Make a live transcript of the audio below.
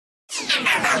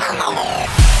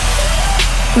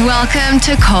Welcome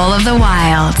to Call of the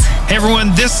Wild. Hey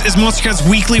everyone, this is Monstercat's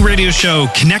weekly radio show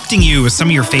connecting you with some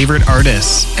of your favorite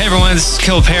artists. Hey everyone, this is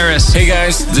Kill Paris. Hey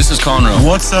guys, this is Conroe.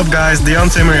 What's up guys,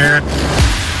 Deon Timmer here.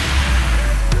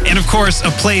 And of course, a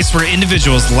place where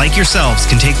individuals like yourselves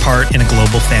can take part in a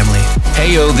global family.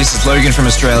 Hey yo, this is Logan from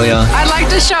Australia. I'd like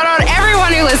to shout out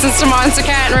everyone who listens to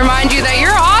Monstercat and remind you that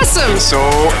you're awesome. So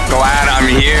glad I'm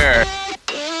here.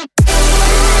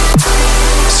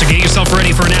 So get yourself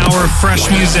ready for an hour of fresh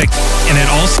music, and it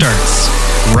all starts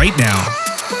right now.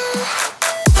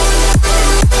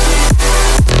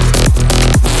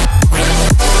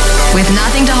 With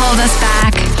nothing to hold us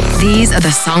back, these are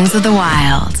the songs of the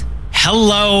wild.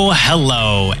 Hello,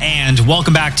 and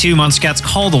welcome back to Monstercat's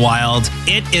Call the Wild.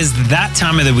 It is that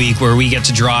time of the week where we get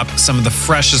to drop some of the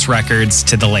freshest records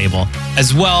to the label,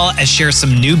 as well as share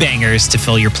some new bangers to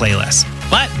fill your playlist.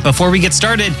 But before we get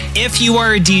started, if you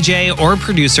are a DJ or a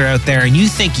producer out there and you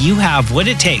think you have what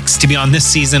it takes to be on this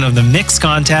season of the Mix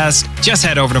Contest, just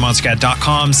head over to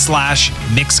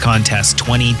monstercat.com/mixcontest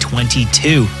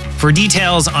 2022 for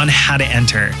details on how to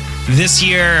enter. This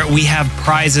year, we have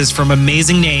prizes from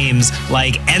amazing names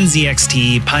like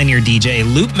NZXT, Pioneer DJ,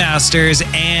 Loop Masters,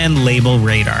 and Label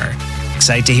Radar.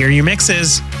 Excited to hear your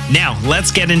mixes. Now, let's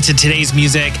get into today's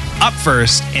music. Up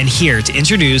first, and here to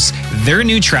introduce their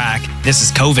new track, this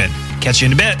is COVID. Catch you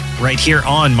in a bit, right here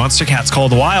on Monstercat's Call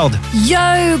the Wild.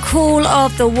 Yo, Call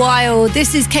of the Wild.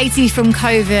 This is Katie from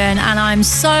Coven, and I'm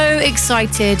so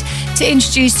excited to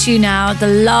introduce to you now the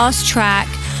last track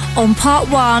on part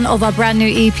 1 of our brand new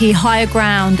EP, Higher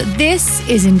Ground. This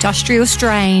is Industrial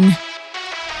Strain.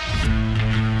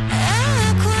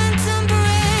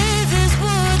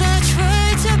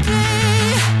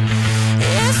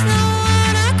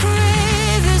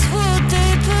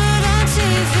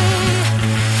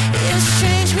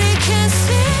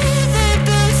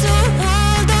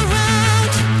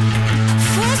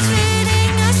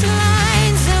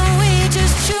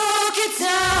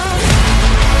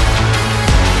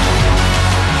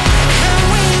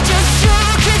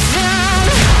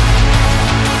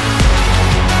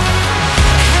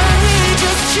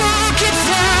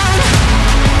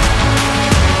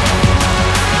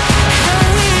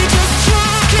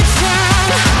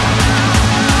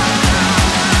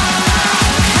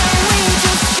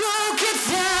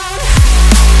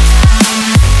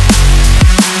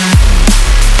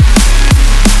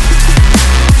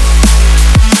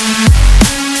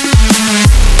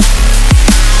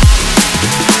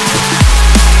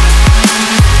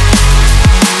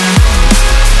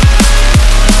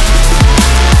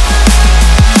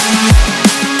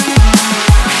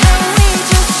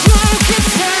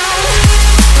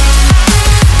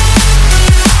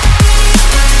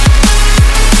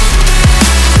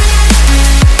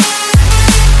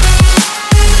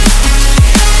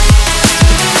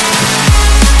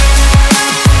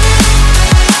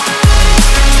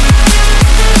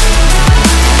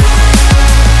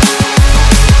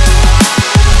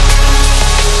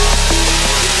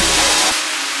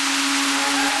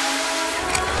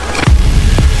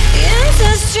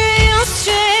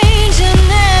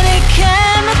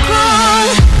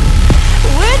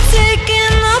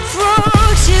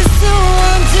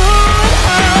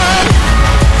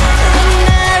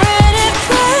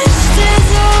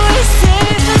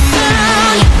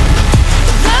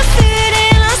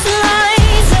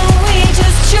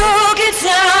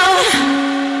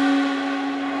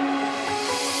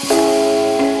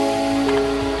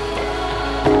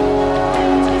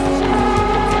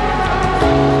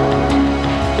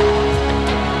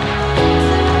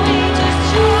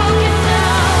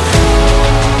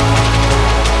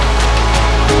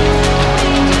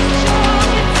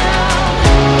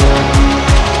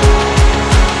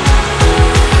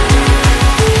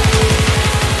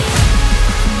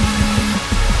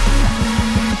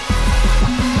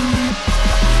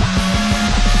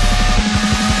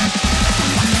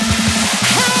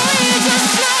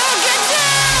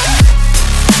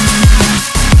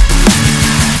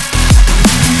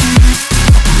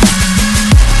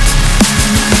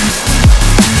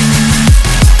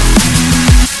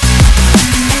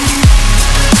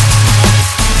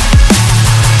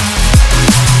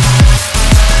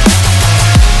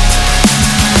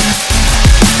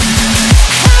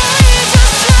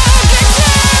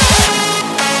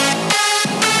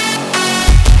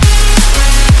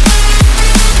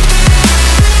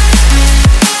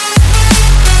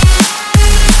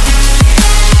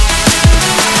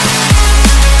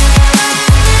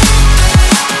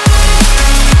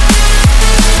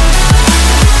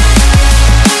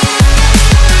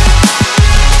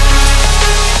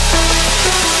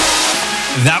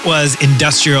 That was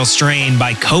Industrial Strain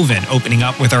by Coven, opening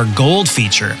up with our gold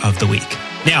feature of the week.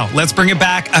 Now, let's bring it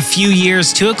back a few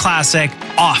years to a classic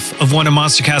off of one of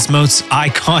Monstercat's most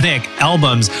iconic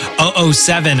albums,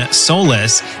 007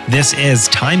 Solace. This is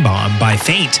Time Bomb by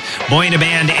Faint, Boy in a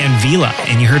Band, and Vila.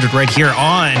 And you heard it right here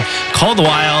on Call the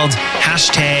Wild,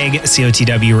 hashtag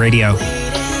COTW Radio.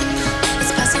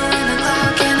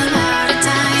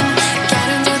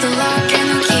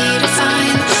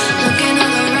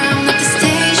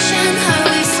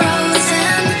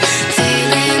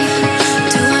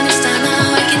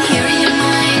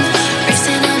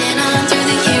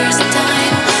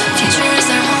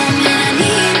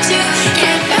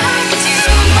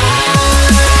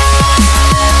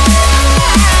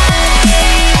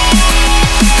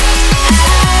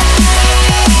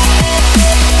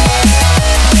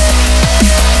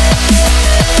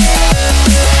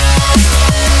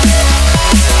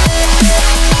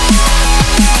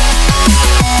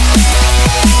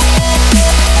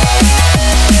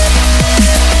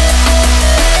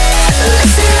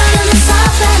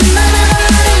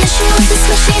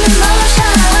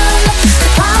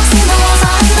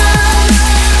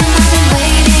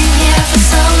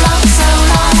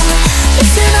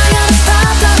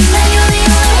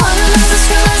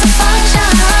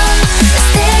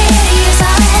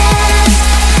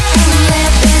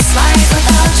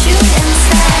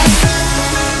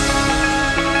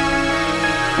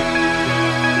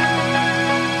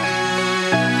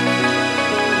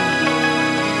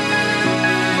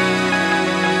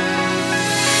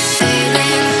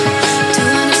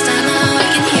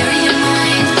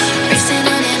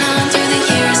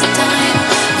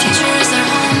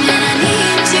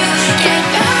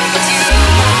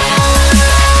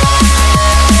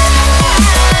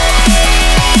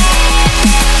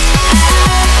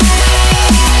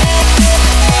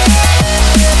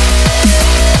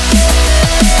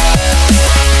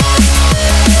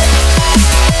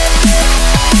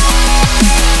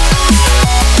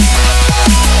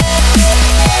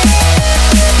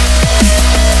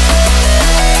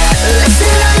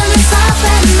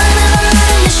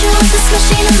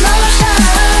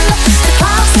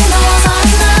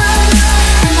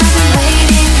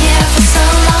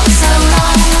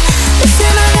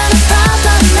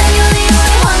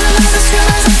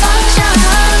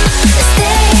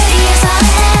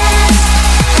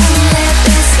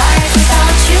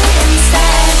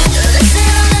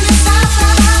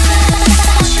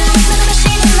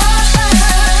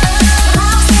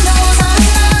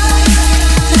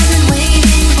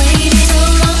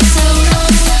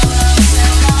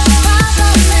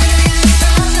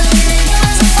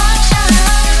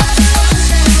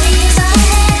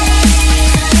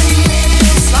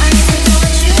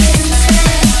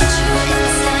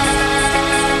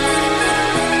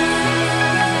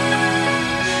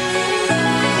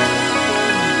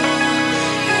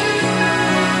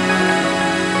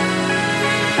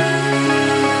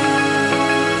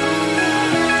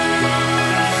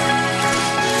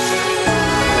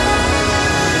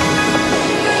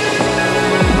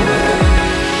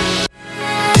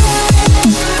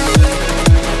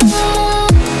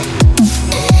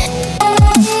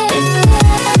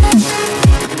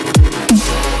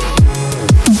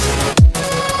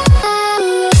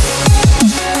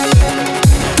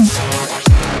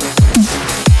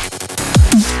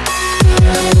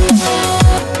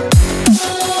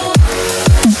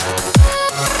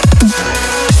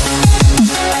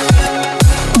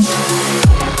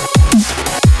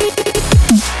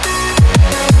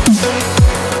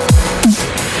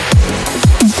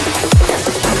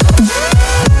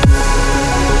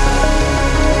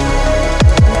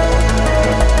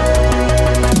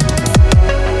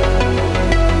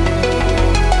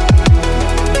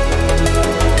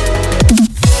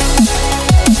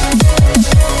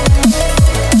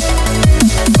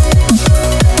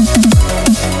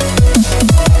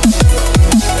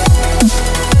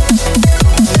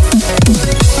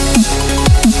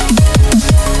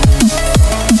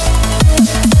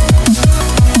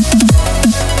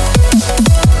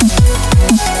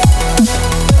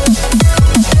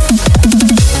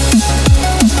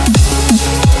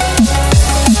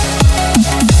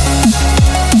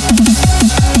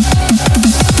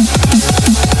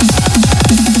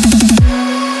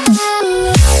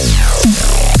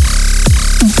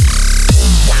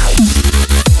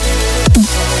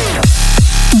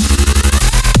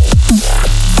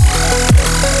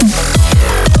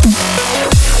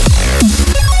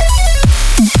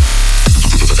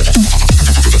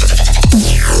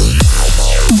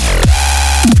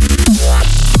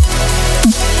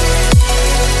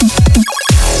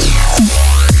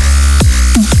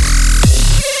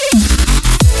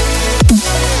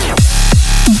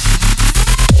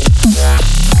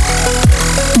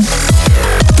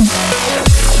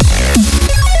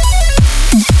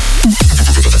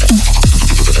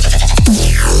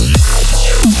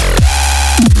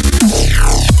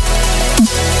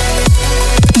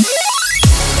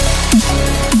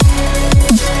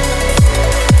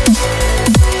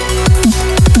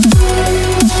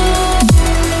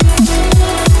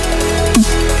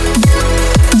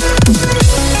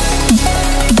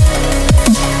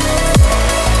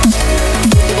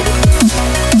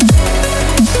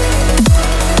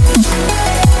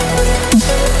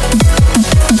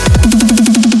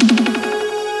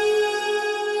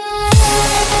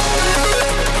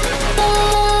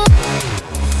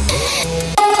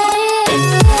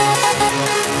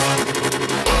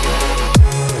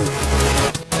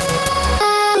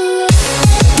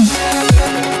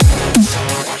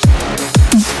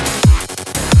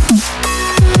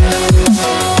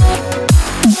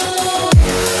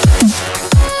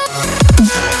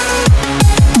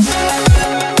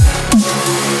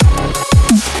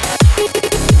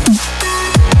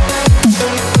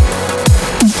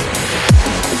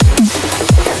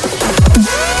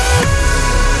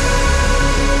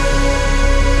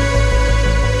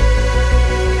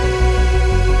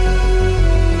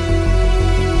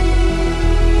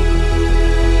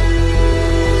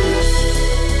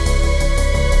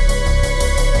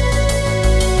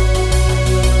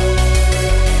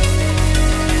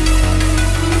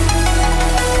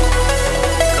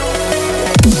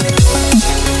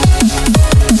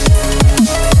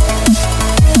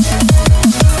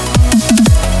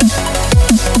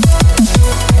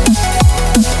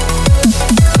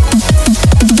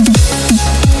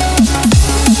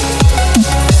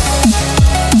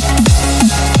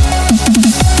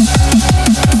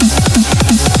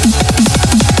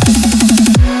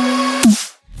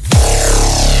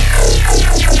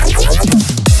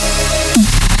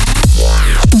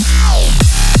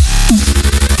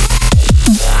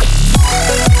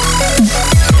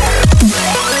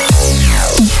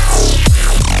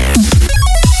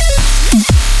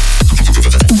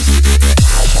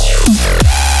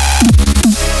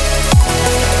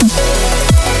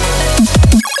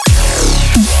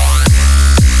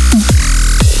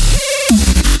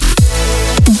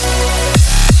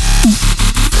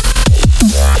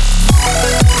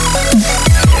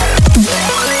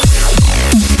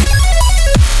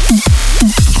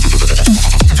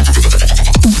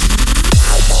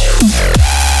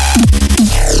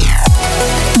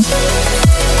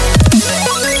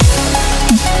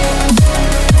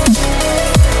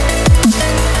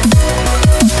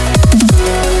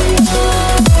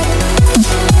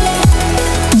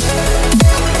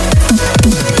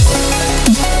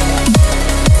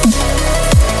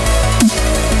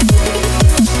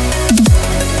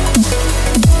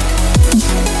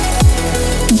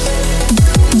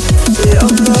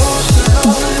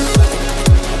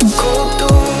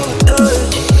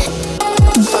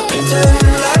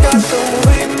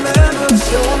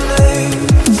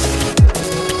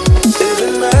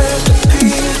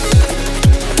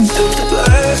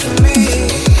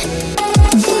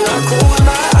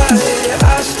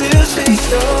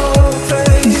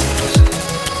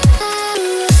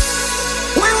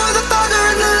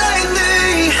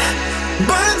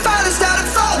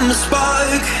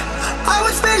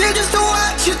 spend it just to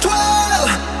watch you twirl.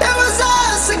 It was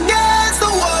us against the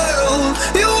world.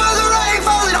 You were the rain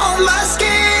falling on my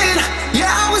skin. Yeah,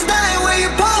 I was dying when you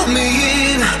pulled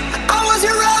me in. I was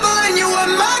your rebel and you were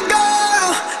my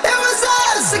girl. It was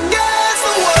us against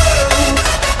the world.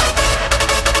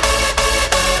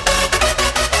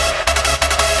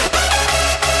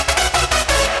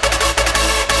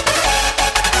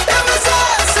 It was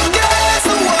us against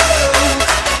the world.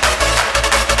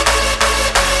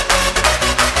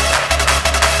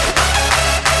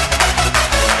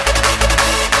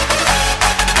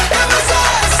 It was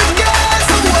us against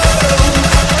the world.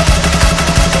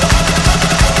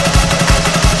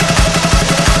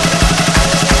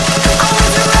 I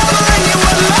was your rebel and you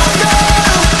were my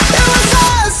girl. It was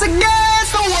us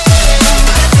against the world.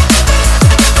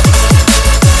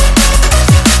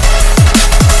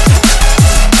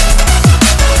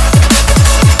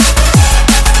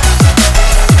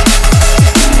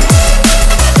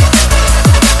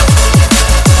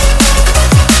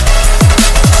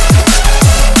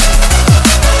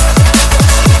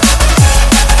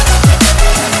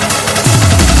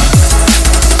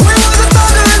 We were the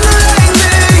thunder and the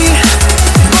lightning,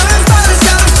 burning fire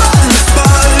started from the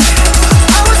spark.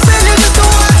 I was spinning just to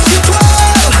watch you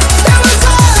twirl. It was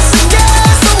us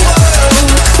against the world.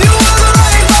 You were the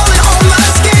rain falling on my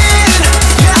skin.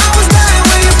 Yeah, I was dying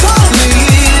when you pulled me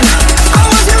in. I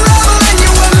was your rebel and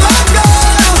you were my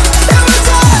girl. It was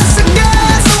us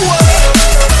against the world. It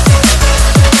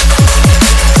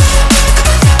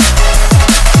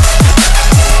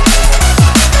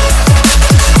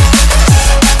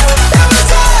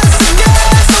was us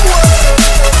against the world.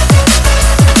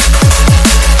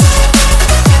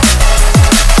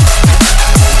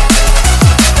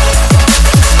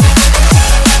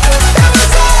 It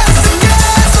was us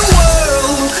against the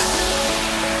world.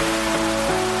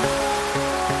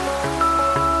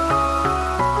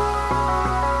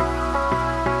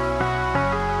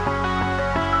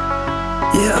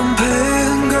 Yeah, I'm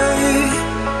pale gray,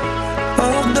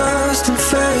 all dust and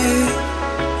fade.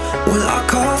 When I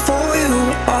call for you,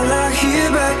 all I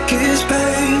hear back is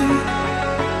pain.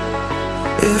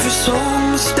 Every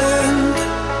song must end,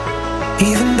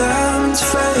 even diamonds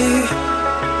fade.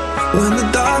 When the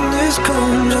darkness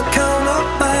comes, I count up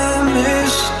my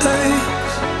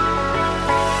mistakes.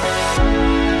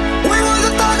 We were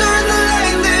the thunder and the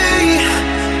lightning,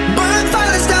 burning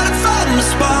fire that started from the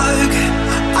spark.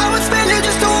 I would spend it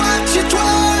just to watch you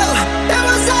twirl. It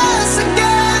was us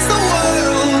against the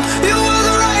world. You were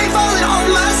the rain falling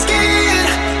on my skin.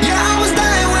 Yeah, I was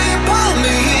dying when you pulled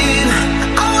me in.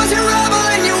 I was your rebel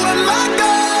and you were my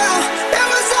girl. It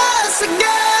was us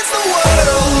against the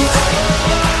world.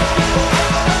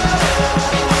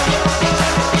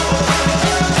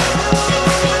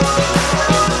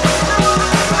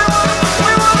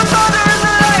 We were the thunder and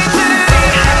the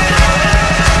lightning.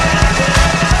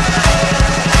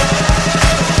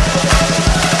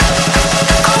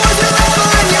 I was your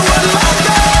rebel and you were my girl.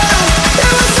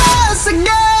 It was us against the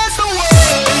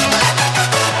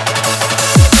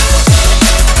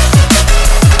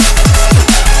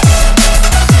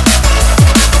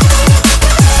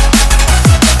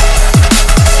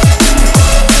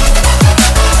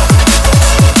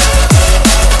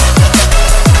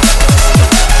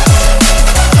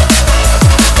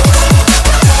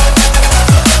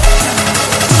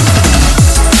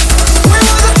We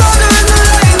were the thunder and the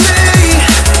lightning,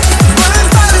 burning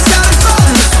fire that started from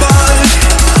the spark.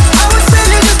 I would spend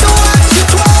it just to watch you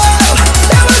twirl.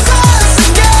 It was us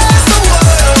against the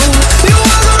world. You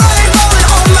were the rain falling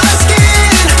on my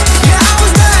skin. Yeah, I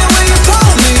was dying when you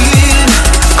pulled me in.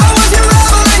 I was your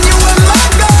rebel and you were my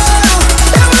girl.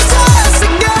 It was us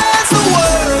against the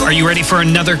world. Are you ready for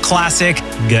another classic?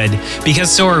 Good,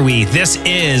 because so are we. This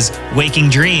is Waking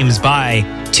Dreams by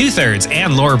Two Thirds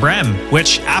and Laura Brem,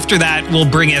 which after that will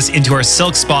bring us into our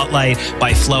Silk Spotlight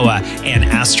by Floa and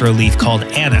Astro Leaf called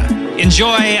Anna.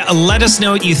 Enjoy. Let us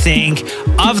know what you think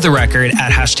of the record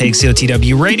at hashtag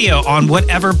COTW Radio on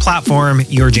whatever platform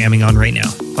you're jamming on right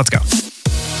now. Let's go.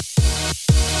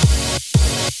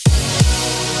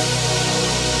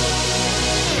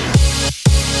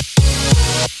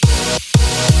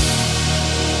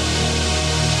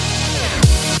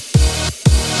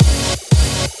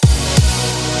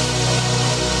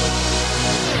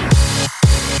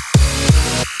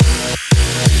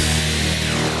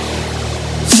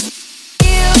 You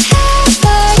have a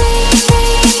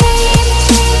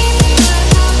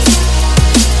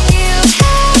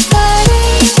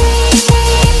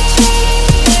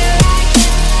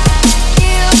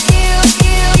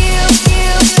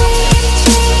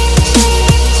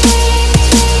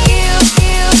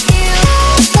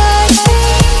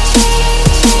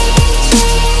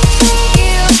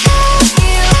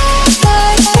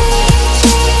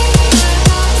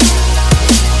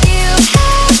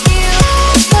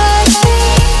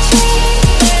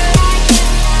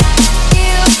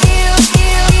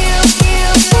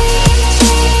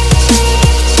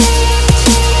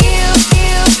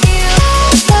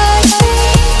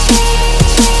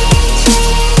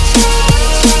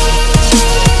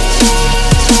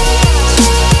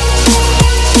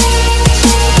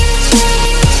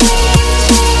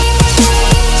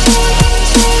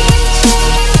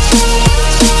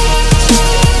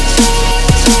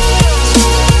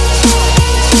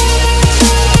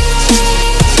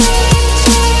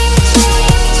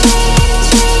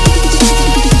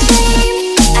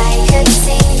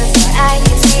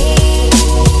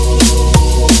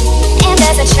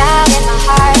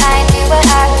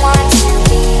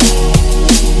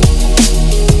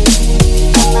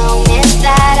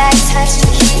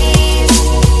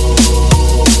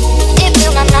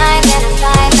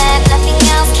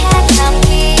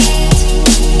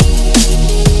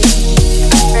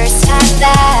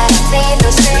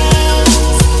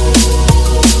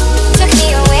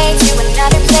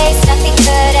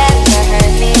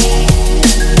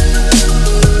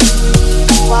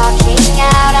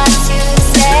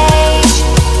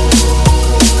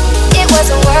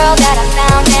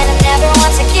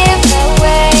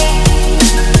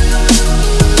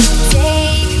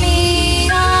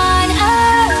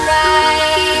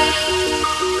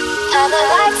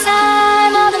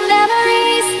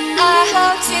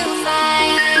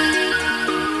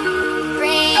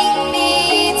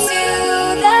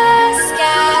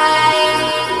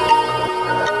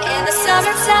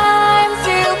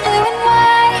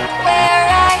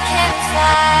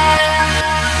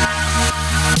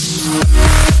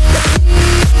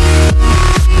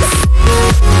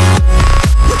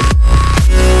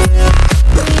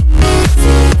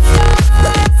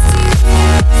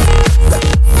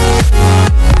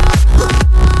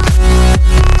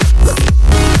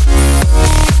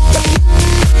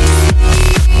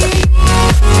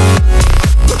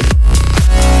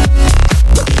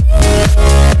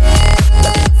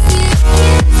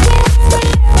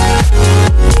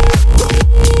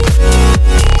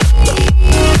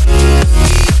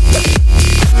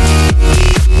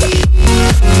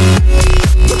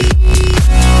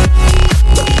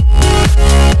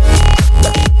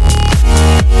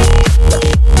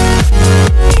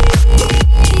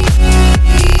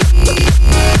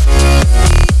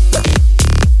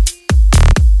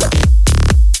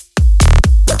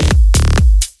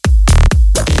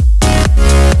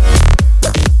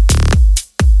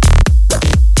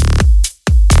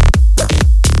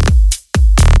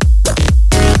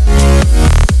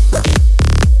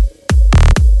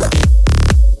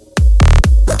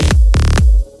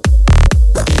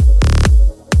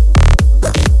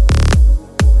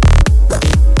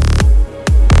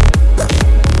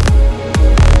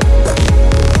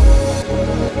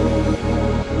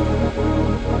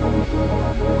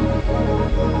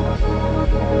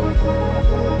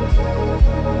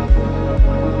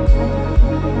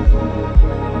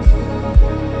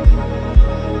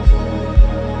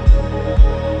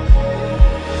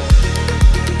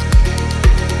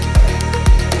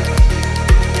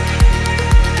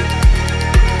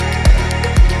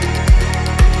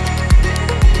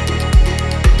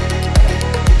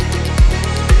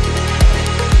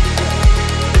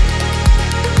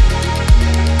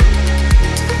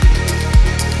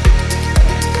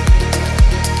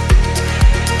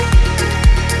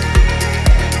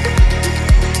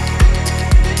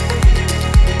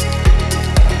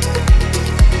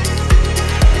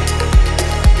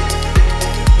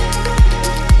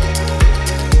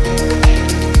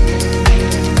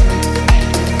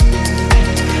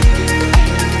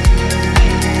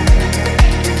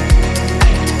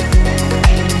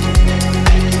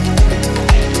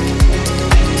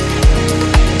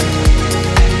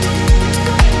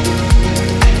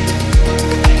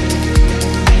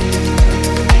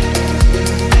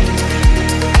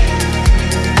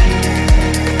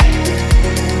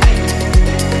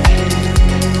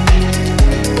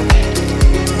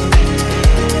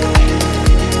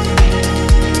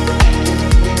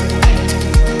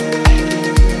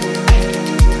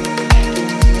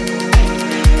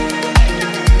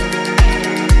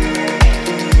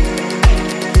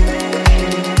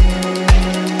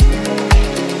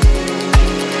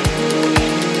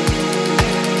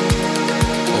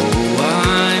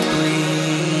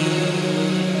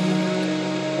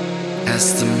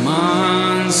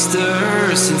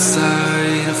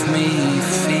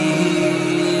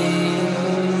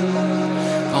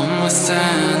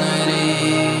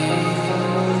sanity.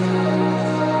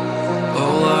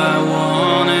 All I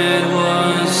wanted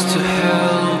was to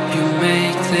help you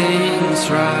make things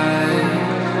right,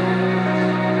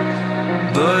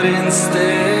 but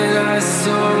instead I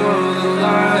saw the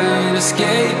light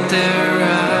escape their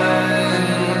eyes.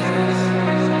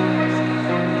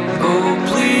 Oh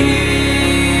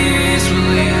please,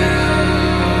 will you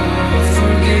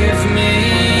forgive me?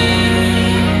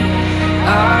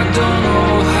 I don't know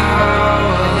how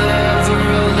I'll ever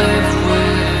live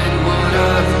with what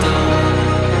I've done.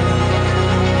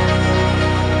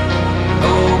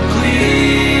 Oh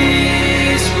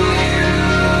please, will you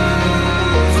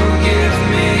forgive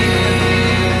me?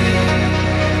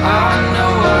 I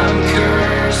know I'm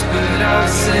cursed, but I've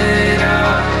set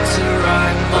out to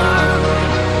right my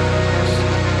wrongs.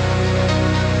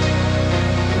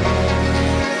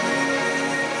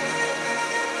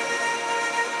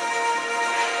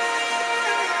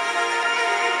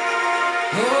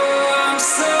 Oh, I'm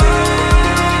sorry.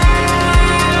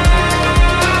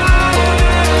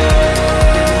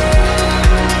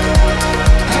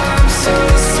 I'm so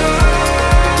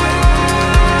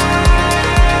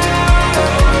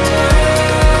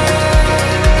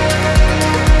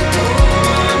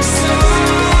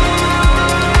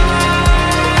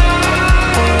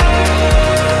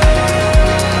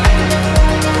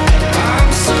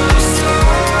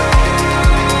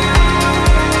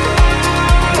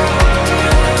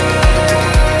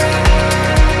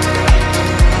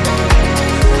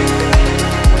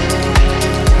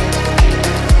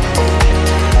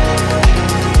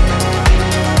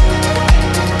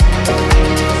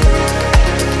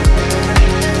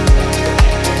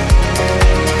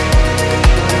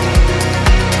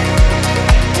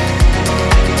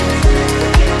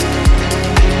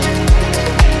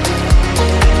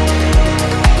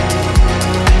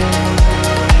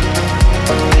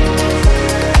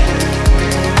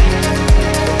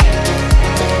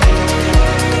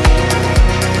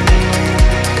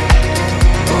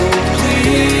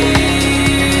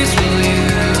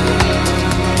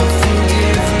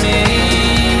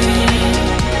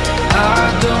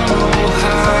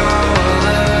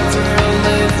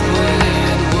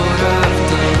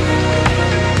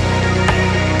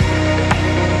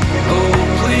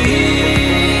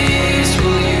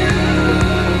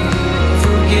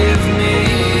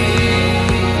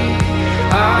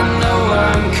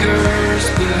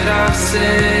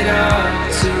set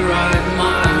out to right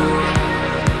my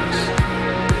wrongs.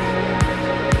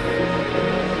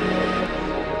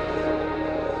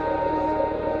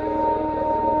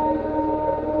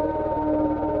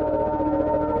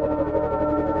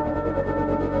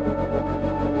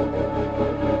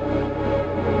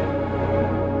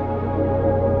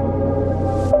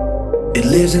 It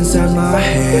lives inside my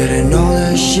head and all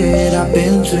the shit I've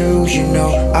been through. You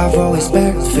know, I've always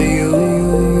begged for you.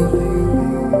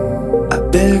 I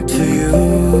begged for you.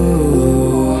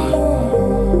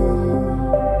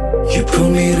 You put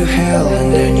me to hell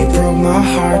and then you broke my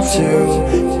heart too.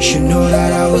 You know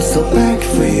that I would still beg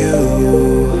for you.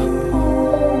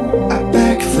 I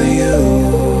beg for you.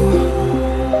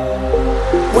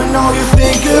 When all you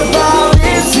think about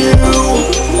is you,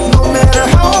 no matter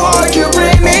how hard you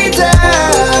bring me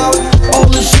down, all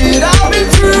the shit I've been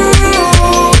through,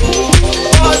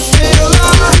 but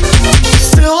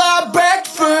still I beg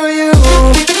for you.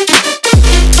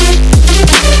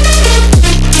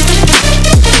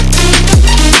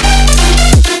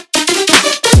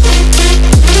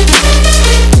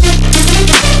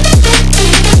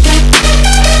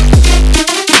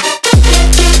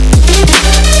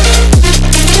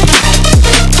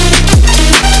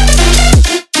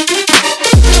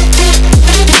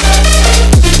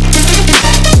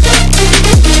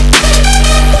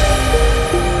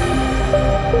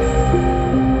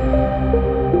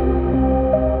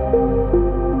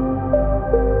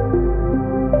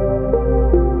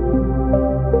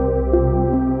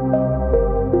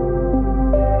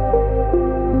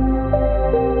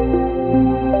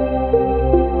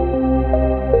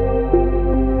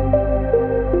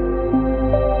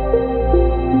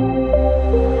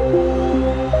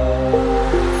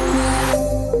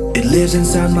 Lives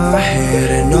inside my head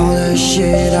and all the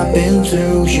shit I've been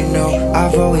through. You know,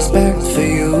 I've always begged for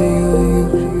you.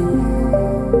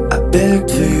 I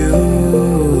begged for you.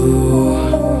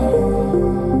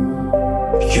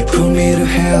 You put me to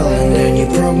hell and then you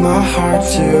broke my heart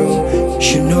too.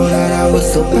 You know that I would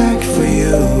still beg for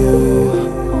you.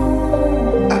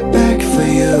 I beg for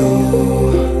you.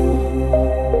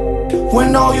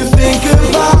 When all you think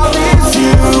about is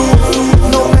you,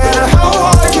 no matter how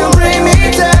hard you bring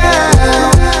me down,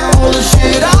 all the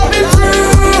shit I've been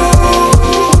through,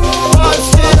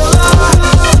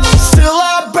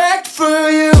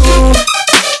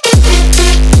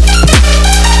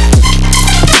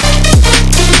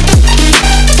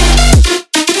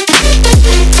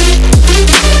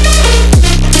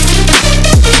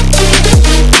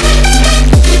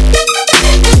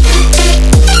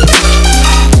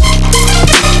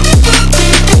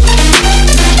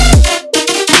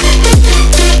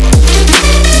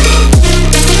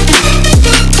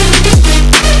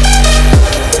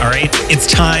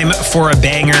 Time for a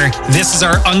banger. This is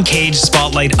our Uncaged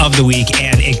Spotlight of the week,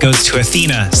 and it goes to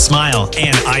Athena, Smile,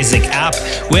 and Isaac App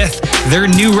with their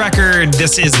new record.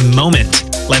 This is Moment.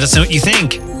 Let us know what you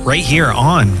think right here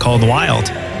on Call the Wild.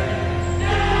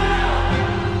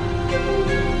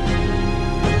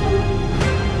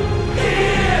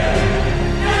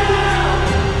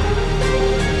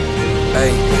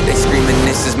 Hey, they screaming,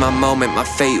 this is my moment, my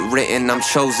fate written, I'm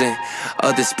chosen.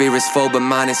 Other spirits fall, but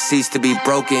mine has ceased to be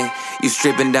broken. You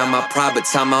stripping down my pride, but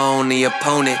I'm my only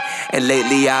opponent. And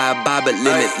lately I abide, but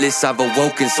limitless I've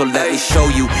awoken. So let me show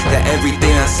you that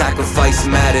everything I sacrificed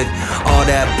mattered. All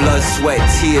that blood, sweat,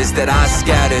 tears that I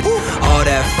scattered. All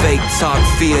that fake talk,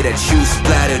 fear that you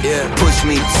splattered. Push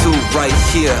me to right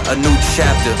here, a new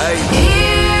chapter.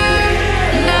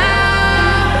 Here,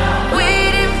 now,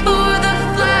 waiting for the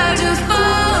flag to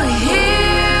fall. Here,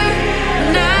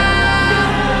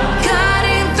 now,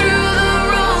 cutting through the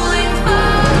rolling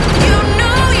fog. You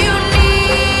know you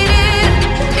need it.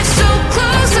 It's so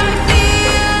close, I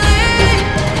feel it.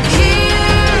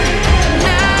 Here,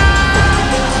 now,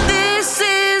 this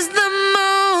is the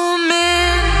moment.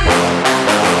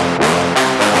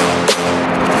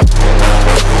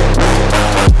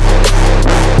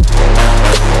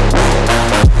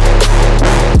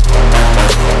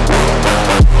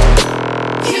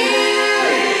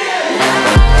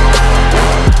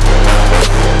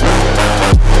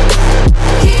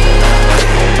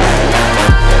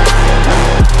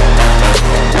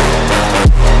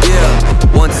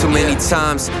 One too many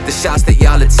times, the shots that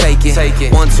y'all are taking.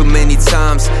 One too many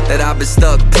times that I've been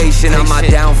stuck patient on my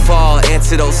downfall.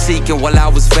 Antidote seeking while I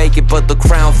was vacant, but the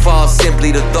crown falls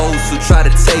simply to those who try to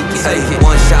take it.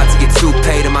 One shot to get two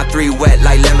paid, and my three wet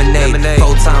like lemonade.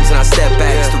 4 times and I step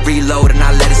back just to reload and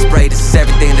I let it spray. This is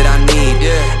everything that I need,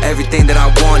 everything that I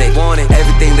wanted,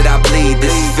 everything that I bleed.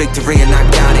 This is victory and I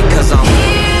got it, cause I'm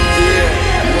here,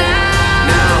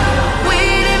 now,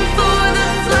 Waiting for the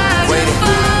flag to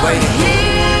fall. waiting.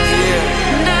 Here,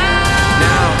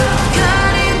 now,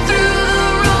 cutting through the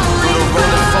rolling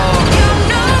fog. You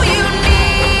know you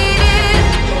need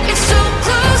it. It's so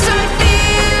close, I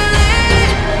feel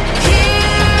it.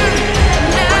 Here,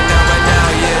 now,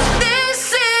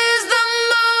 this is the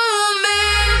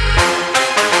moment.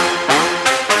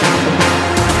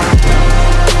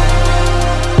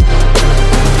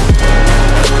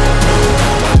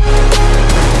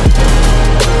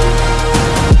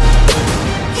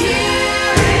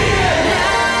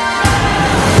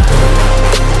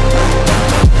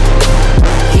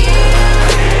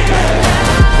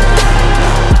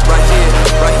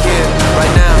 Right here,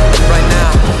 right now, right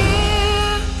now.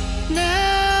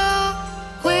 Now,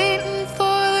 waiting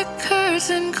for the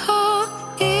curtain call.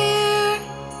 Here,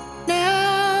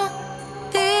 now,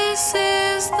 this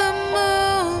is the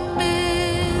moment.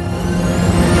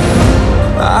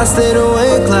 I stayed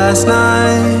awake last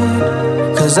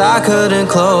night, cause I couldn't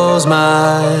close my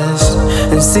eyes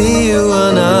and see you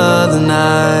another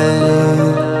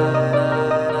night.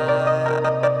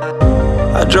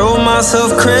 I drove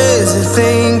myself crazy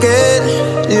thinking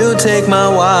you'd take my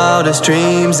wildest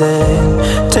dreams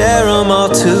and tear them all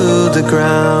to the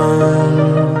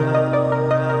ground.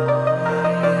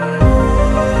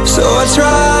 So I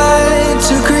tried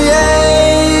to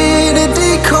create a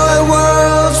decoy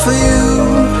world for you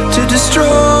to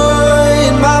destroy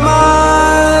in my mind.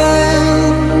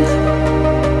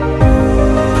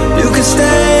 You can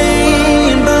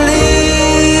stay and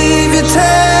believe you're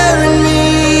tearing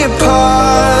me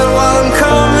apart while I'm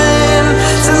coming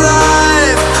to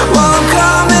life, while I'm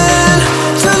coming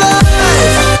to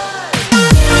life.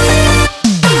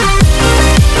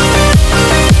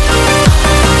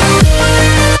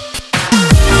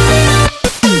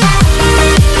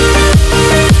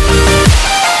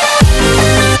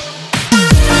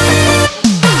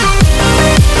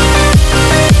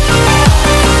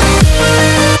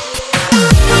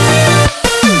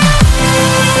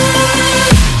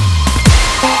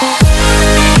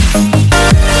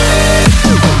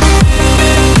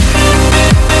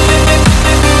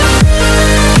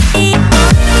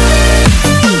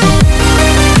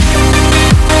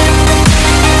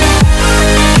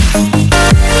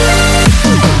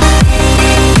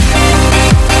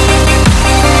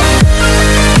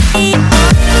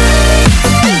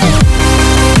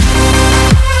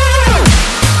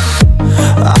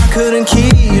 Couldn't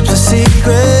keep the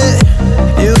secret.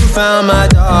 You found my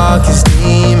darkest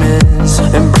demons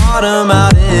and brought them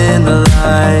out in the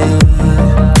light.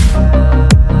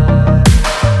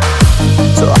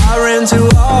 So I ran to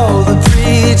all the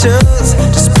preachers,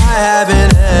 despite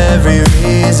having every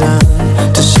reason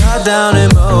to shut down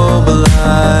and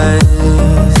mobilize.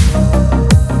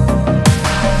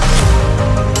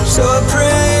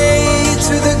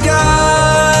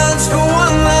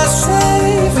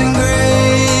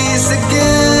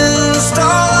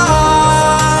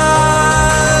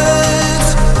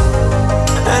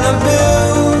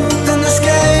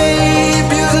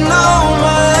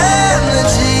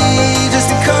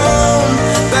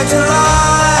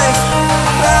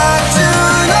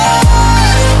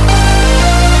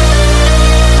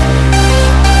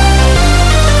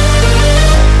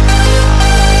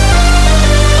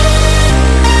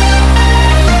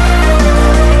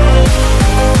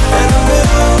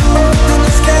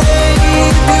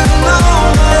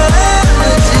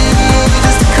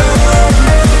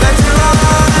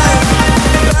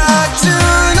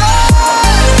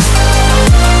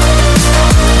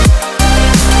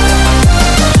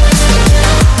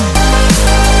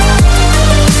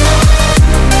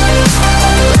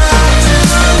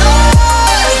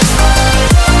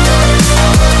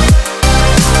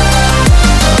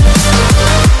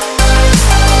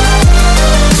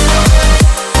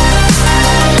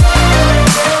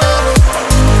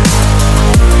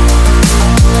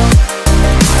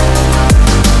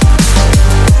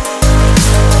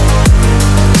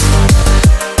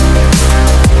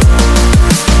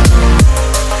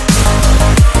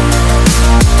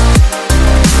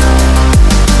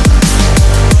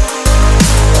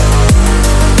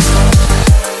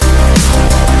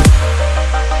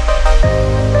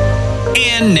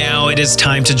 And now it is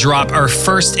time to drop our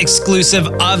first exclusive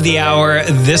of the hour.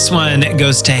 This one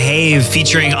goes to Have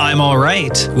featuring I'm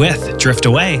Alright with Drift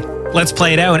Away. Let's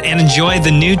play it out and enjoy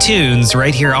the new tunes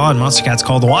right here on Monstercat's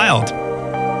Call the Wild.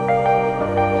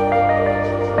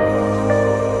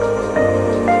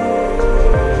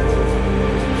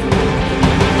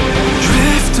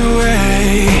 Drift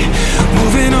away,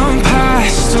 moving on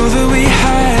past all that we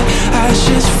had,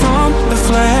 ashes from the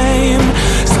flame,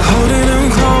 still holding them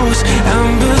close,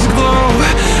 embers glow.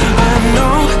 I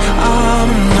know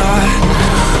I'm not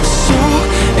so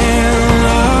in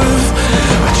love.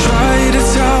 I try to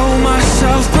tell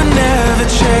myself but never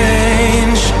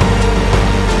change.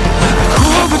 I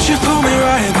call but you pull me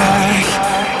right back.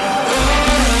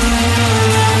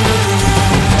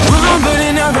 Run but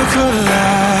it never could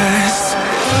last.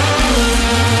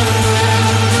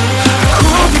 I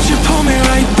call but you pull me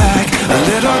right back. A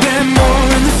little bit more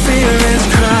and the feeling's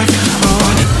cracked.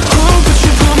 Oh, call but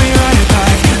you pull me right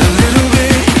back. A little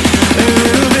bit,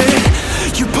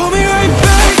 you pull me right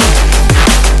back.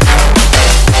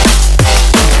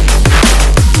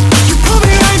 You pull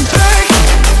me right back.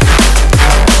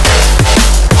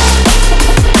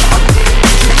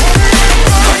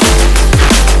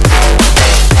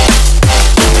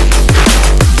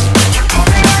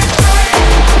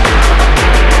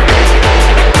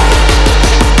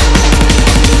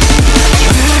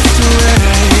 Drift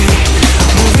away,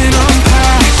 moving on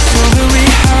past all that we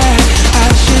had,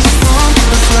 ashes from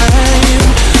the flame,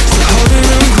 still holding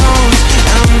them close,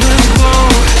 embers glow.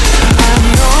 I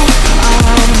know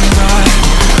I'm not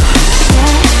so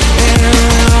in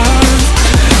love.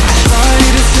 I try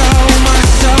to tell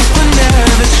myself but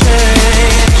never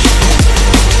change.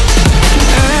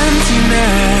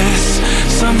 Emptiness,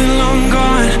 something long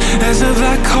gone. There's a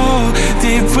black hole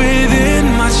deep within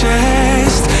my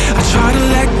chest. I try to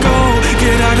let go,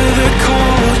 get out of the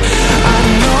cold. I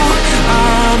know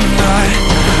I'm not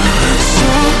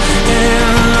so in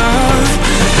love.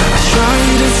 I try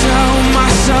to tell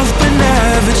myself but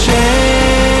never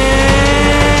change.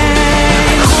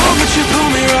 Call but you pull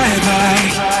me right back.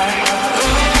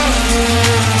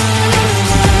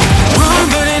 Run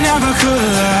but it never could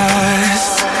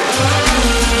last.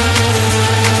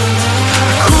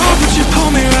 Call but you pull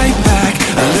me right back.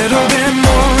 A little bit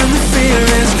more and the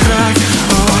feeling's cracked.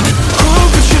 Oh, call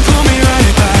but you pull me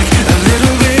right back. A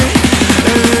little bit,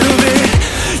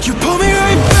 you pull me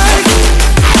right back.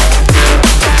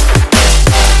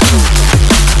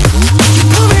 You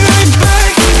pull me right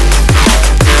back.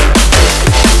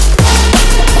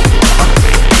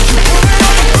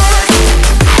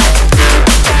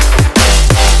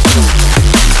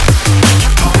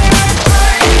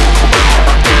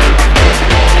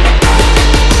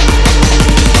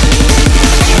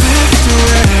 Drift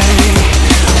away,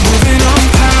 moving on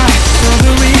past all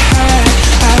that we had,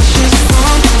 ashes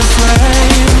from the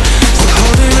flame, still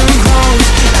holding them close,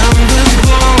 embers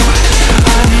glow.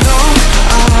 I know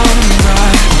I'm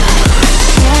not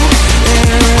so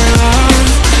in love.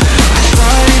 I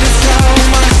try to tell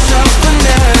myself but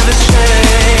never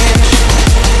change.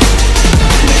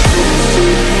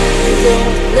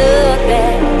 Look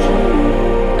back.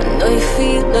 I know you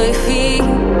feel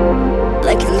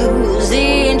like you're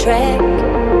losing track.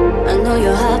 I know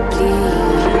your heart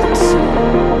bleeds.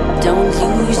 Don't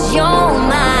lose your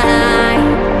mind.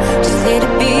 Just let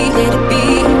it be, let it be.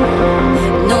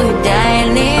 Know you're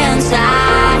dying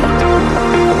inside.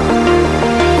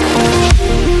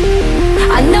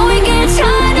 I know it gets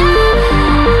harder.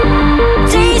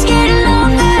 Days get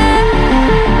longer.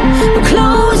 But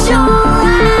close your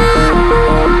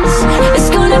eyes. It's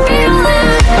gonna be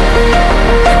alright.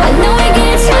 I know it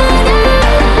gets harder.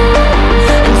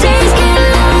 Days get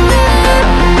longer.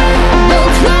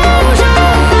 But close your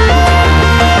eyes.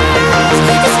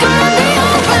 It's gonna be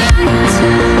alright.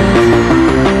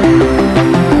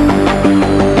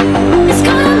 It's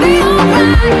gonna be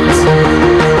alright.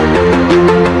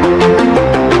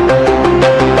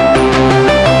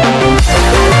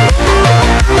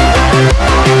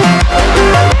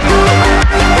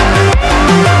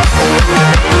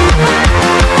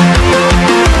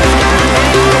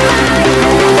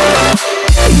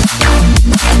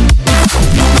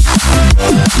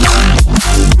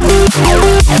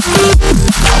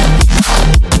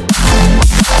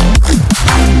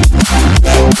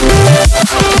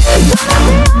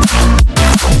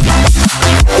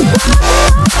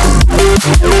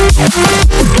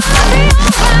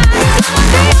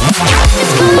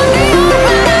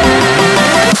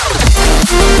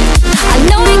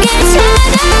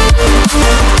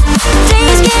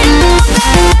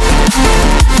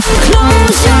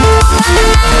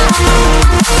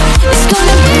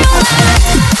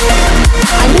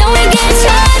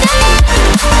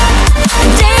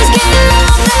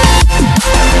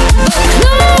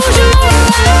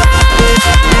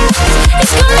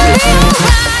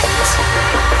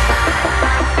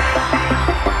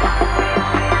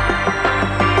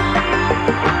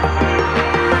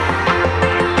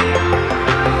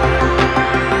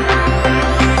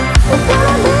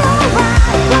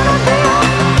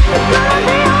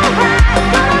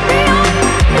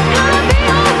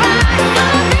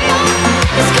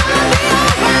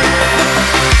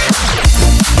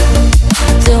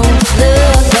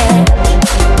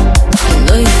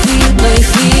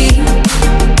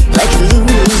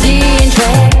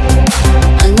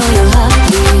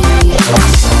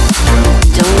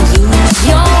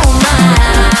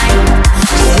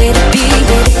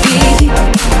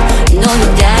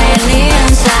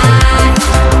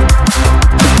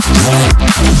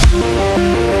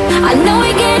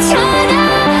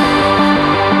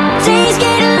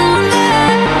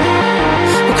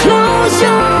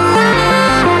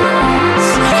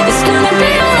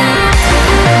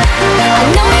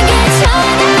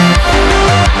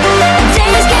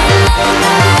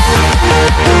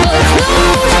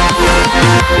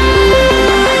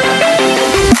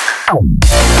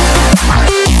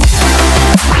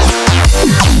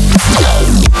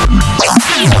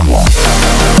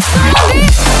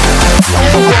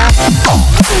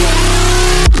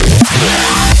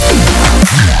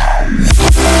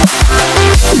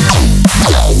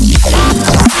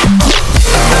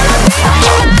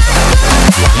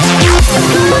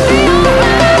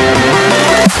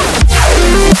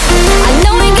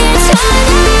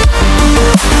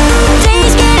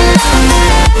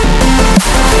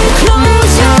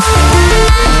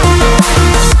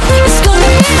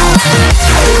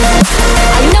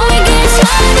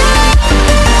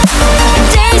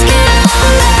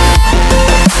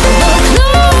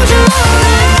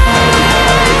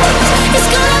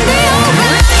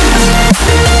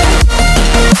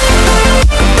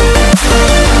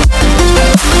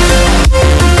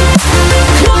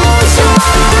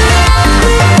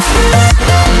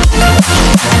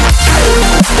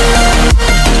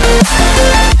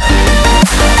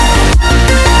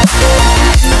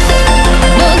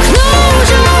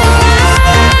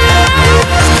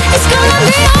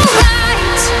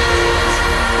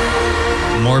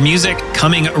 more music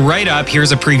coming right up.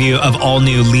 Here's a preview of all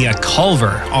new Leah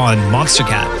Culver on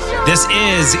Monstercat. This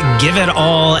is Give It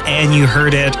All, and you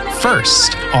heard it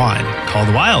first on Call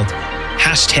the Wild.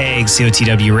 Hashtag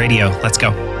COTW Radio. Let's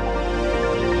go.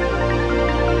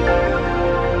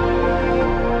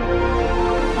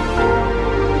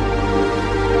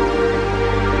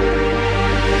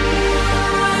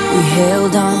 We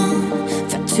held on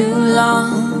for too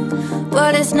long,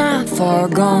 but it's not far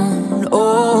gone.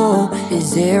 Oh,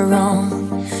 is it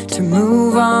wrong to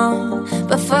move on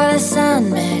before the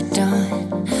sun met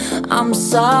dawn? I'm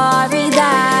sorry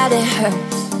that it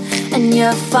hurts and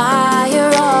your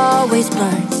fire always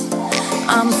burns.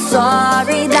 I'm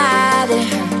sorry that it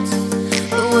hurts,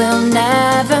 but we'll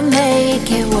never make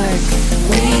it work.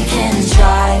 We can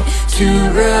try to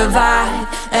revive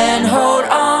and hold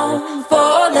on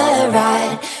for the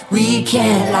ride. We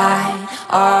can't lie,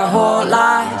 our whole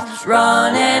lives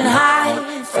running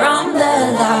high from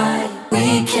the light.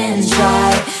 We can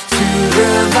try to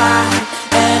revive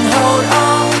and hold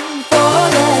on for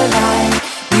the ride.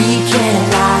 We can't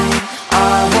lie,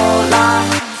 our whole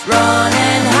lives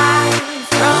running high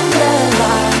from the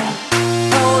light.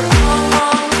 Hold on,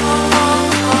 hold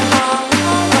on, hold on,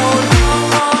 hold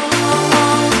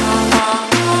on,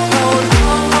 hold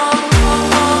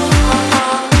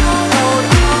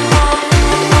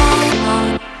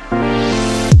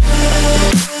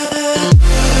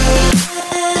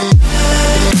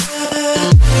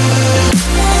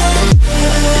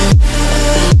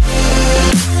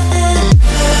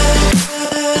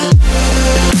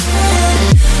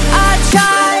I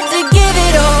tried to give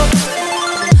it all.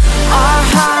 Our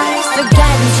hearts are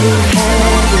getting too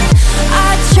heavy.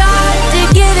 I tried to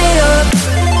give it up.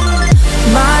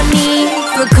 My need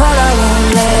for color won't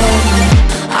let me.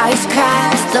 Ice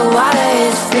cracks, the water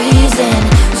is freezing.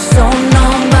 So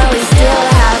numb, but we still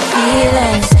have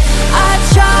feelings. I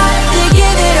tried to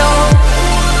give it all.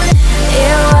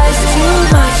 It was too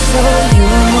much, so you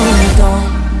moved on.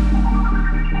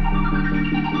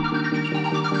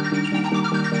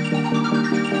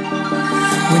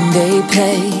 When they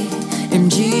play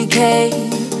MGK,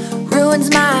 ruins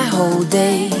my whole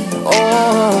day.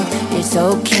 Oh, it's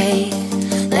okay,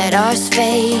 let ours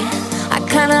fade. I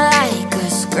kinda like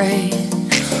us gray.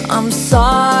 I'm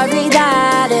sorry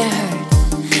that it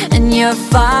hurts and your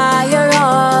fire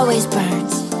always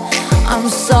burns. I'm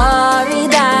sorry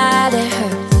that it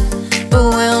hurts, but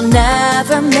we'll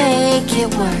never make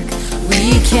it work.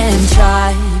 We can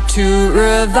try to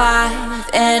revive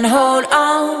and hold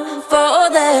on for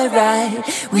the ride.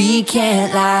 We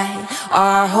can't lie,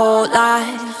 our whole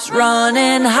lives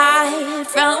running high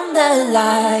from the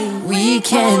light. We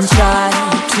can try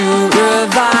to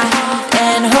revive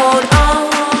and hold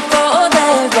on for the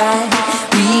ride.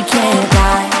 We can't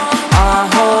lie, our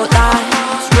whole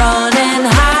lives running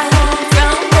high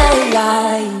from the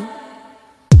light.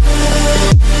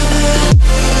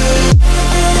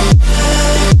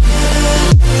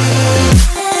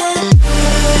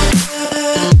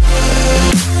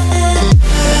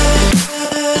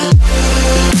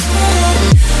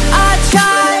 I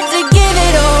tried to give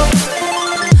it all.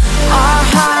 Our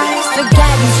hearts are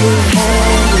getting too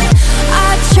heavy.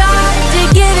 I tried to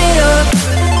give it up.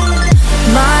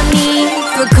 My need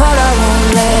for color won't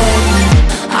let me.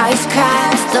 Ice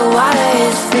cracks, the water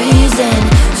is freezing.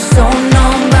 So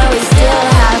numb, but we still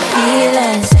have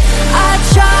feelings. I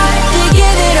tried to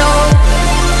give it all.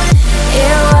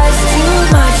 It was too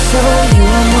much, so you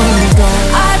moved on.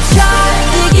 I tried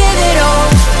to give it all.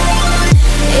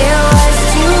 It was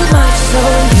too much, so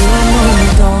you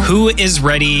moved on. Who is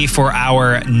ready for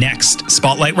our next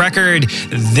Spotlight record?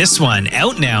 This one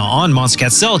out now on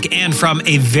Monstercat Silk, and from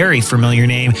a very familiar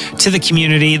name to the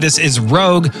community, this is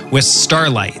Rogue with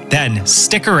Starlight. Then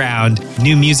stick around,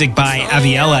 new music by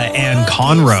Aviella and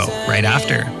Conroe right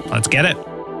after. Let's get it.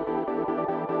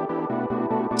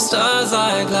 Stars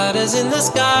like ladders in the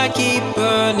sky keep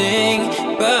burning,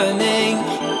 burning.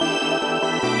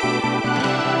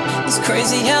 It's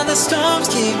crazy how the storms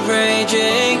keep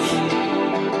raging,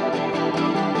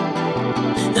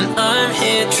 and I'm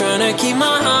here trying to keep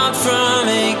my heart from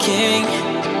aching.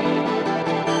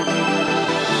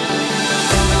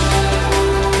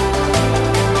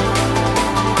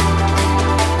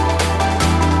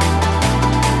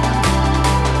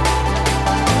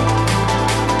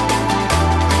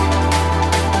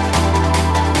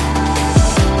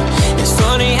 It's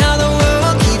funny how the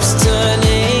world keeps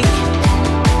turning,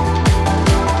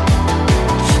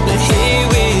 but here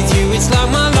with you it's like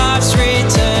my life's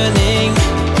returning.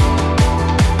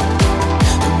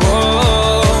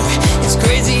 Whoa, it's crazy.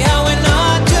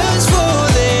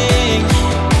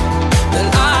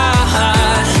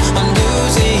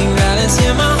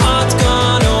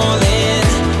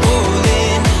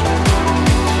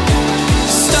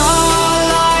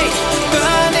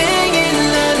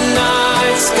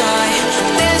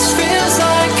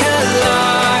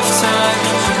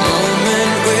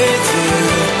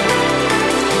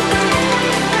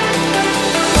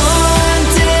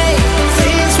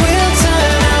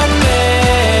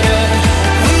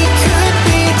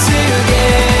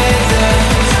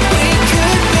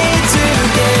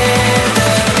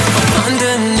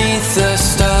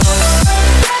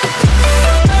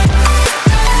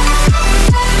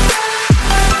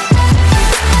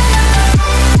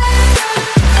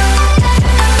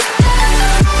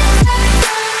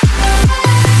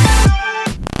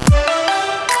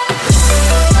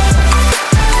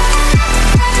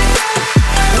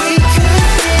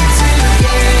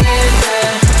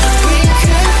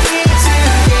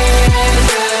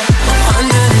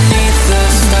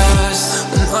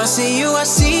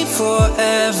 me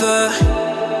forever.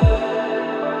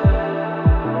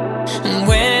 And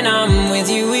when I'm with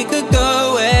you, we could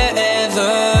go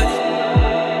wherever.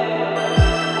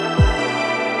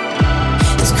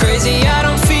 It's crazy, I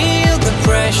don't feel the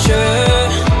pressure.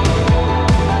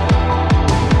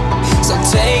 So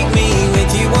take me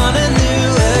with you on a new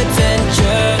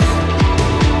adventure.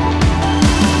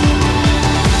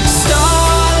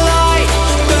 Starlight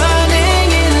burning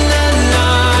in the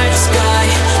night sky.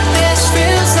 This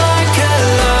feels like a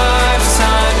lifetime.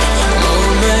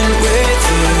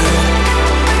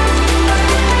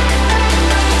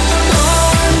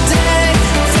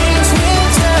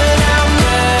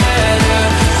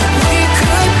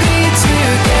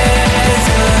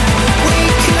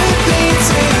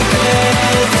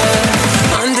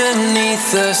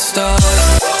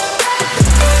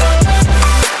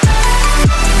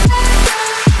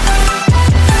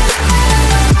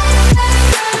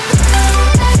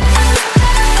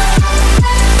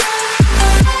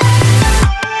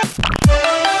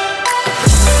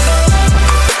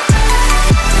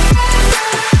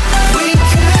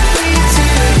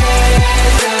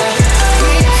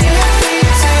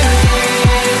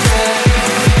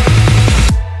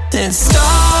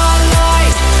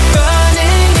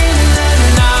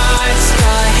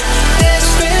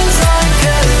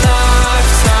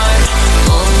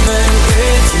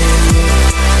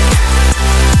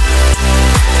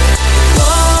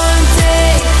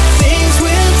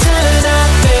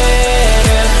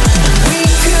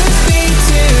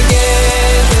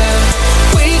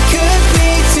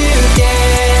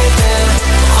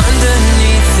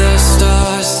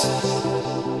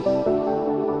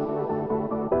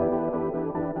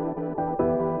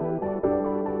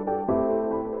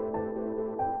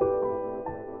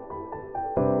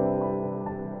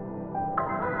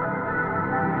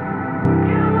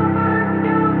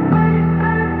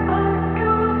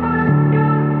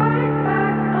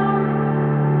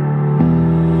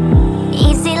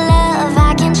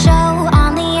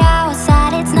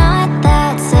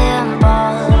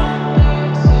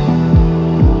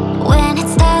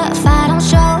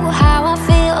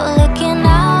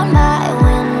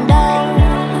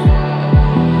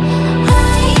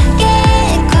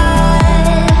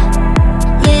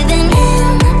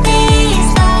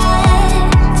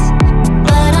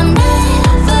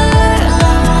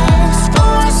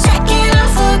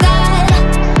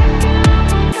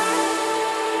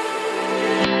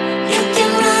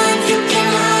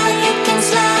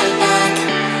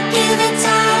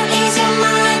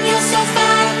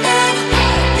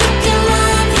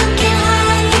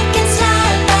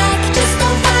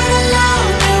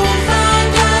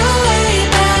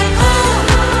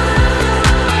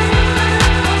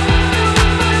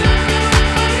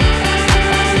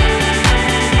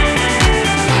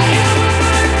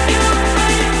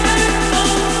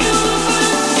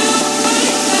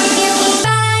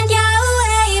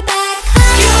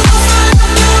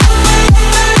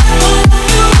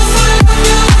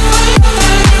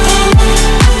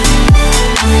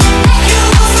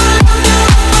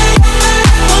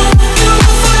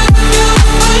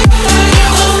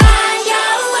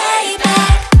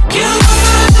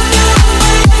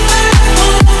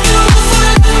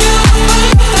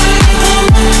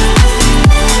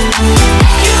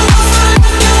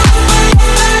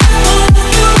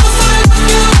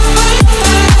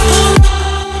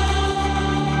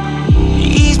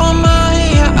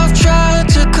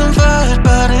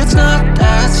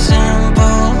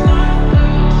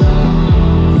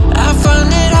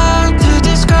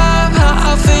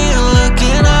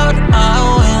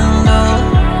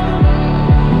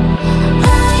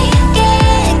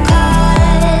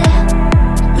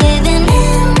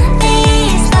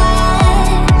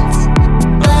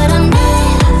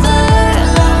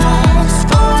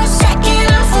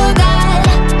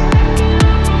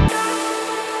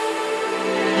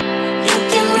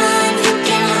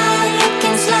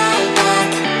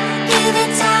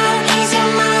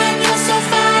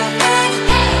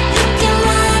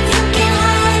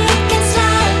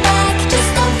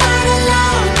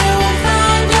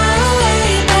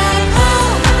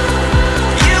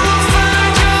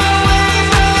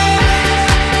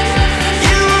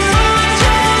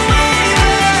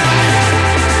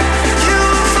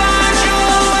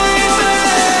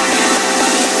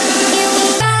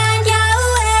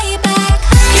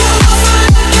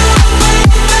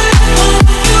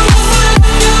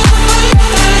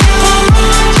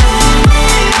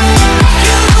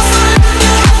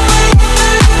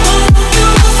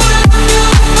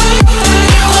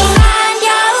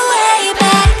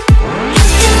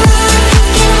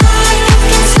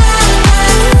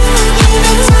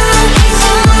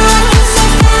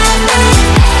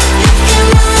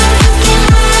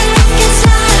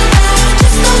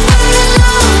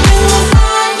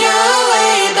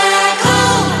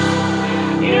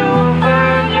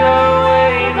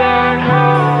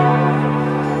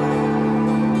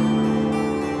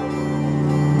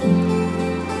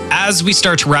 as we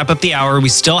start to wrap up the hour, we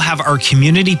still have our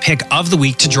community pick of the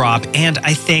week to drop, and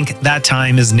I think that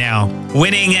time is now.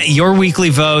 Winning your weekly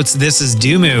votes, this is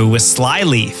Dumu with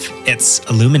Slyleaf. It's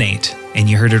Illuminate, and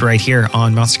you heard it right here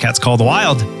on Monstercat's Call the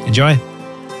Wild. Enjoy.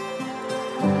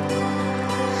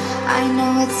 I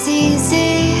know it's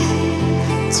easy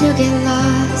to get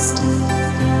lost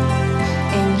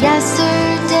in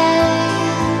yesterday,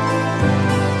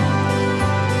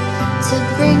 to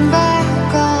bring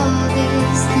back all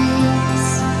these things.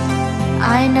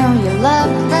 I know you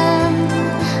love them,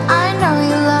 I know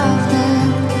you love them,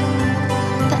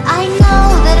 but I know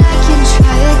that I can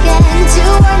try again to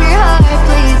warm your heart.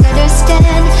 Please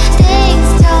understand,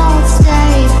 things don't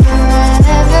stay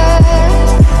forever.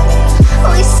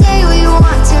 We say we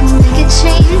want to make a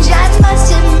change. I must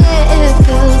admit it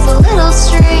feels a little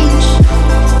strange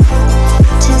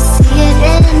to see it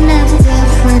in a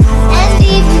different way. And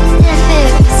even if it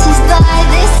passes by,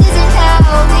 this isn't how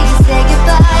we say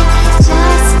goodbye.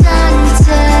 Just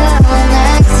until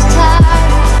next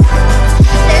time.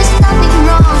 There's nothing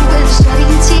wrong with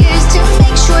shedding tears to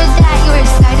make sure that your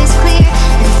side is clear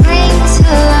and bring to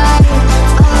light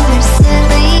all our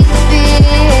silly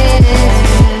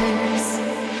fears.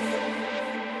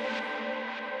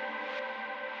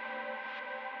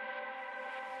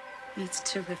 It's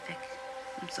terrific.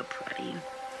 I'm so proud of you.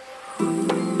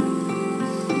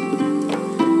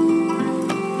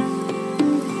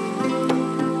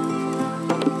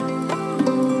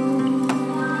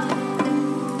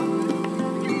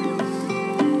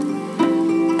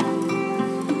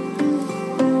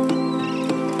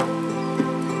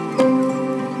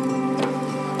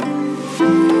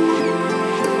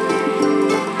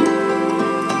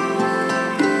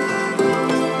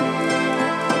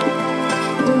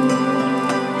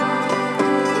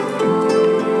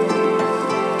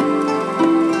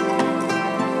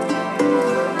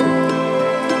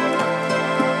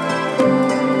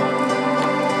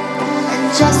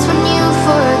 Just when you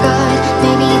forgot,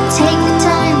 maybe take the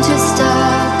time to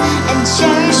stop and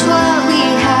cherish what we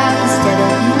have instead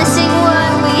of missing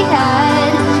what we had.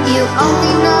 You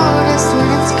only notice when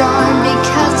it's gone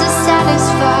because to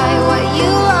satisfy what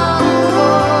you long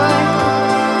for,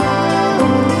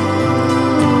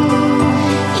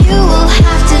 you will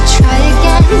have to try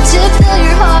again to fill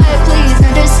your heart. Please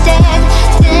understand,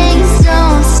 things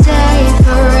don't stay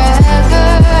forever.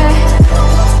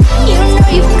 You know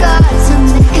you've got to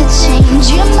make a change.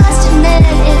 You must admit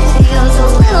it feels a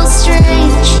little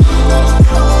strange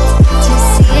to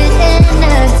see it in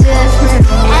a different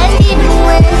way. And even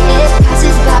when it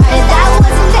passes by, that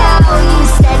wasn't how you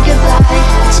said goodbye.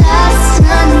 Just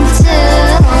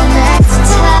until next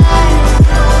time,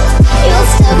 you'll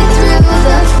still be through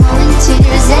the falling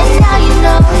tears, and now you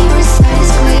know your side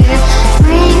is clear.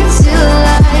 Bring to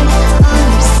light all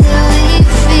your silly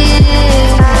fears.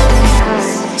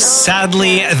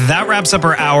 Sadly, that wraps up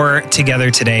our hour together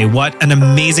today. What an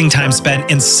amazing time spent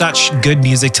in such good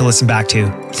music to listen back to.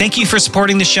 Thank you for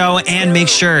supporting the show, and make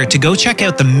sure to go check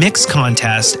out the mix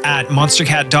contest at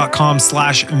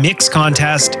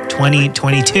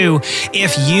monstercat.com/mixcontest2022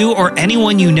 if you or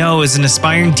anyone you know is an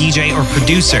aspiring DJ or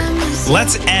producer.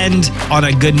 Let's end on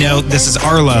a good note. This is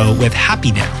Arlo with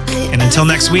Happy Now. And until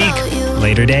next week,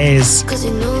 later days.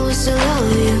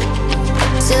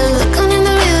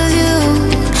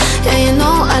 Yeah, you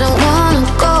know I don't wanna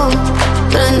go,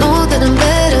 but I know that I'm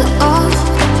better off.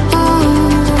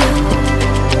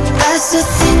 I still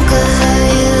think of how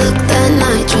you looked that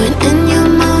night, joint in your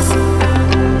mouth,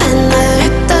 and that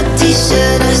ripped up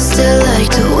t-shirt I still like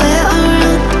to wear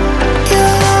around. You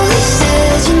always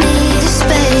said you needed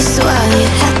space, so are you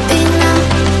happy now?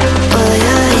 Oh,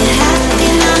 are you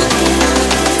happy now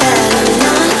that I'm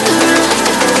not around?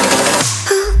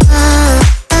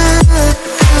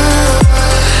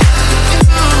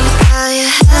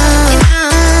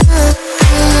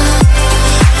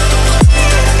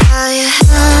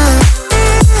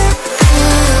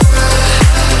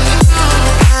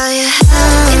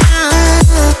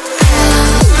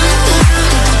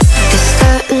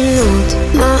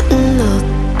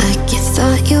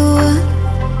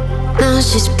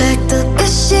 She's packed up your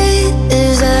shit,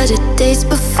 is out of days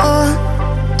before.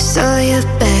 Saw you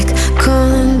back,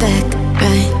 calling back,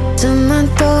 right to my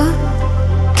door.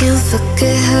 Can't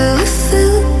forget how it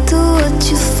felt to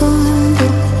watch you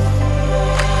fumble.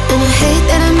 And I hate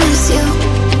that I miss you,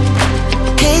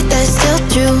 hate that it's still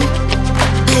true.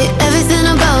 I hate everything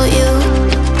about you,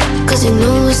 cause you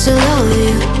know I still love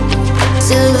you.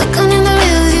 Still looking in the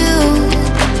rear view.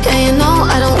 Yeah, you know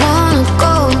I don't wanna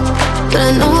go, but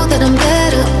I know that I'm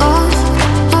better off.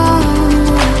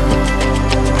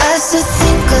 I still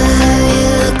think of how you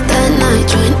looked that night,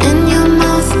 joint in your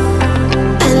mouth,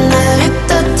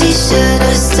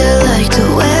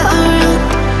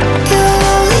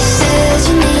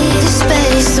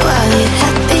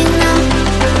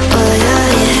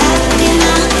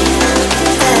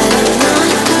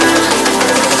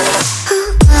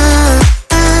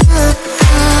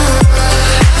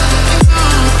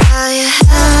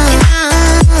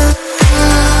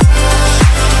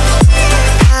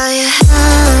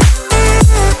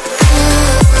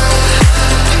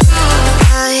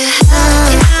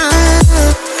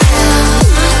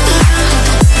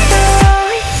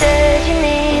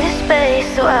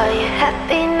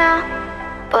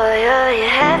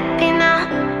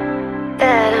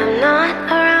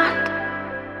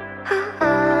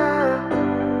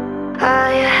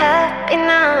 happy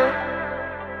now.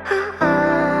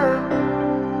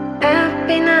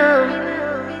 Happy now.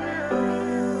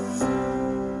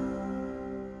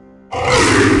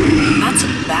 That's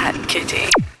a bad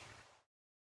kitty.